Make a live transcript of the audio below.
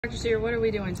Dr. Steer, what are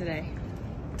we doing today?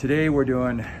 Today we're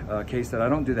doing a case that I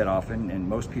don't do that often, and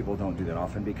most people don't do that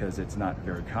often because it's not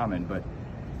very common, but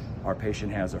our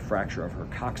patient has a fracture of her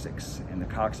coccyx, and the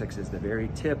coccyx is the very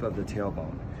tip of the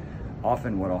tailbone.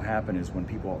 Often what will happen is when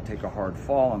people take a hard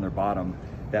fall on their bottom,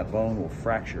 that bone will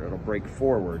fracture. It'll break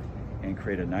forward and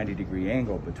create a 90-degree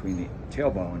angle between the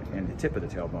tailbone and the tip of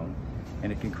the tailbone,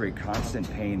 and it can create constant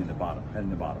pain in the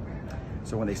bottom.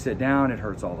 So when they sit down, it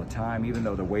hurts all the time, even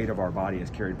though the weight of our body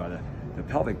is carried by the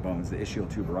pelvic bones, the ischial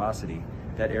tuberosity.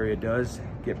 That area does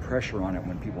get pressure on it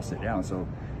when people sit down. So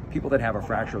people that have a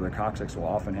fracture of the coccyx will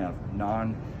often have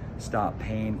non-stop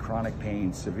pain, chronic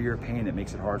pain, severe pain that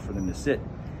makes it hard for them to sit.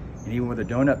 And even with a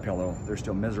donut pillow, they're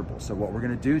still miserable. So what we're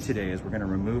gonna do today is we're gonna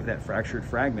remove that fractured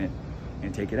fragment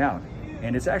and take it out.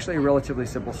 And it's actually a relatively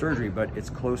simple surgery, but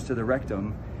it's close to the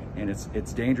rectum, and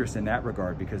it's dangerous in that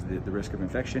regard because of the risk of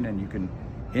infection, and you can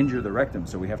injure the rectum.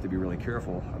 So we have to be really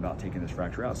careful about taking this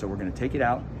fracture out. So we're gonna take it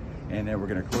out, and then we're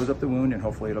gonna close up the wound, and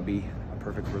hopefully it'll be a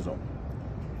perfect result.